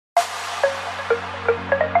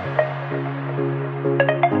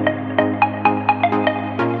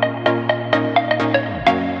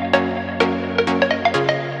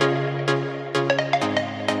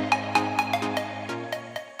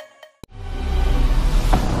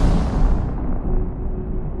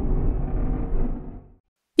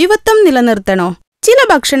യുവത്വം നിലനിർത്തണോ? ചില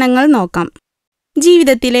ഭക്ഷണങ്ങൾ നോക്കാം.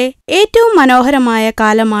 ജീവിതത്തിലെ ഏറ്റവും മനോഹരമായ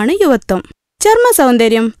കാലമാണ് യുവത്വം. ചർമ്മ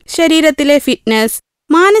സൗന്ദര്യം, ശരീരത്തിലെ ഫിറ്റ്നസ്,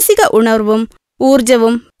 മാനസിക ഉണർവും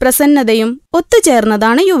ഊർജവും പ്രസന്നതയും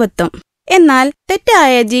ഒത്തുചേർന്നതാണ് യുവത്വം. എന്നാൽ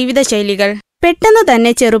തെറ്റായ ജീവിതശൈലികൾ പെട്ടെന്ന്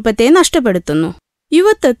തന്നെ ചെറുപ്പത്തെ നഷ്ടപ്പെടുത്തുന്നു.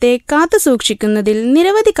 യുവത്വത്തെ കാത്തുസൂക്ഷിക്കുന്നതിൽ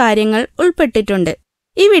നിരവധി കാര്യങ്ങൾ ഉൾപ്പെട്ടിട്ടുണ്ട്.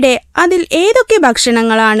 ഇവിടെ അതിൽ ഏതൊക്കെ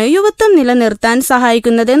ഭക്ഷണങ്ങളാണ് യുവത്വം നിലനിർത്താൻ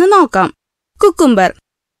സഹായിക്കുന്നതെന്ന് നോക്കാം. കുക്കുംബർ.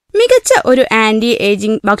 മികച്ച ഒരു ആന്റി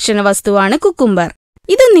ഏജിംഗ് ഭക്ഷണവസ്തുവാണ് കുക്കുംബർ.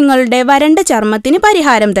 ഇത് നിങ്ങളുടെ വരണ്ട ചർമ്മത്തിന്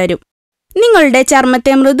പരിഹാരം തരും. നിങ്ങളുടെ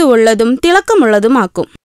ചർമ്മത്തെ മൃദുവുള്ളതും തിളക്കമുള്ളതുമാക്കും.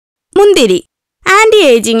 മുന്തിരി. ആന്റി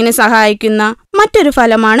ഏജിങ്ങിന് സഹായിക്കുന്ന മറ്റൊരു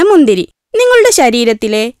ഫലമാണ് മുന്തിരി. നിങ്ങളുടെ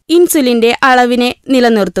ശരീരത്തിലെ ഇൻസുലിന്റെ അളവിനെ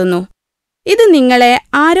നിലനിർത്തുന്നു. ഇത് നിങ്ങളെ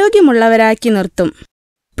ആരോഗ്യമുള്ളവരാക്കി നിർത്തും.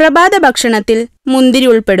 പ്രഭാത ഭക്ഷണത്തിൽ മുന്തിരി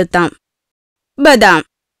ഉൾപ്പെടുത്താം. ബദാം.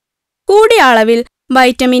 കൂടിയ അളവിൽ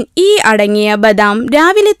വൈറ്റമിൻ ഇ അടങ്ങിയ ബദാം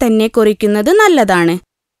രാവിലെ തന്നെ കുറിക്കുന്നത് നല്ലതാണ്.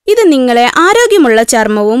 ഇത് നിങ്ങളെ ആരോഗ്യമുള്ള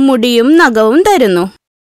ചർമ്മവും മുടിയും നഖവും തരുന്നു.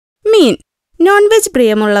 മീൻ. നോൺവെജ്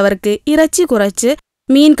പ്രിയമുള്ളവർക്ക് ഇറച്ചി കുറച്ച്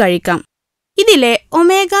മീൻ കഴിക്കാം. ഇതിലെ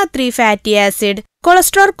ഒമേഗ 3 ഫാറ്റി ആസിഡ്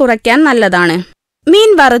കൊളസ്ട്രോൾ കുറയ്ക്കാൻ നല്ലതാണ്. മീൻ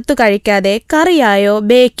വറുത്തു കഴിക്കാതെ കറിയായോ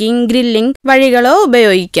ബേക്കിംഗ്, ഗ്രില്ലിംഗ് വഴികളോ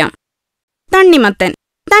ഉപയോഗിക്കാം. തണ്ണിമത്തൻ.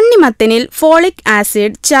 തണ്ണിമത്തനിൽ ഫോളിക്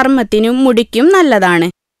ആസിഡ് ചർമ്മത്തിനും മുടിക്കും നല്ലതാണ്.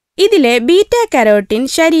 ഇതിലെ ബീറ്റ കരോട്ടിൻ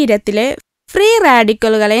ശരീരത്തിലെ ഫ്രീ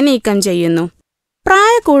റാഡിക്കലുകളെ നീക്കം ചെയ്യുന്നു.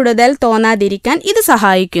 പ്രായക്കൂടുതൽ തോന്നാതിരിക്കാൻ ഇത്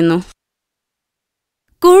സഹായിക്കുന്നു.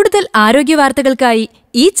 കൂടുതൽ ആരോഗ്യ വാർത്തകൾക്കായി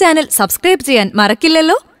ഈ ചാനൽ സബ്സ്ക്രൈബ് ചെയ്യാൻ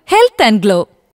മറക്കില്ലല്ലോ. Health and glow.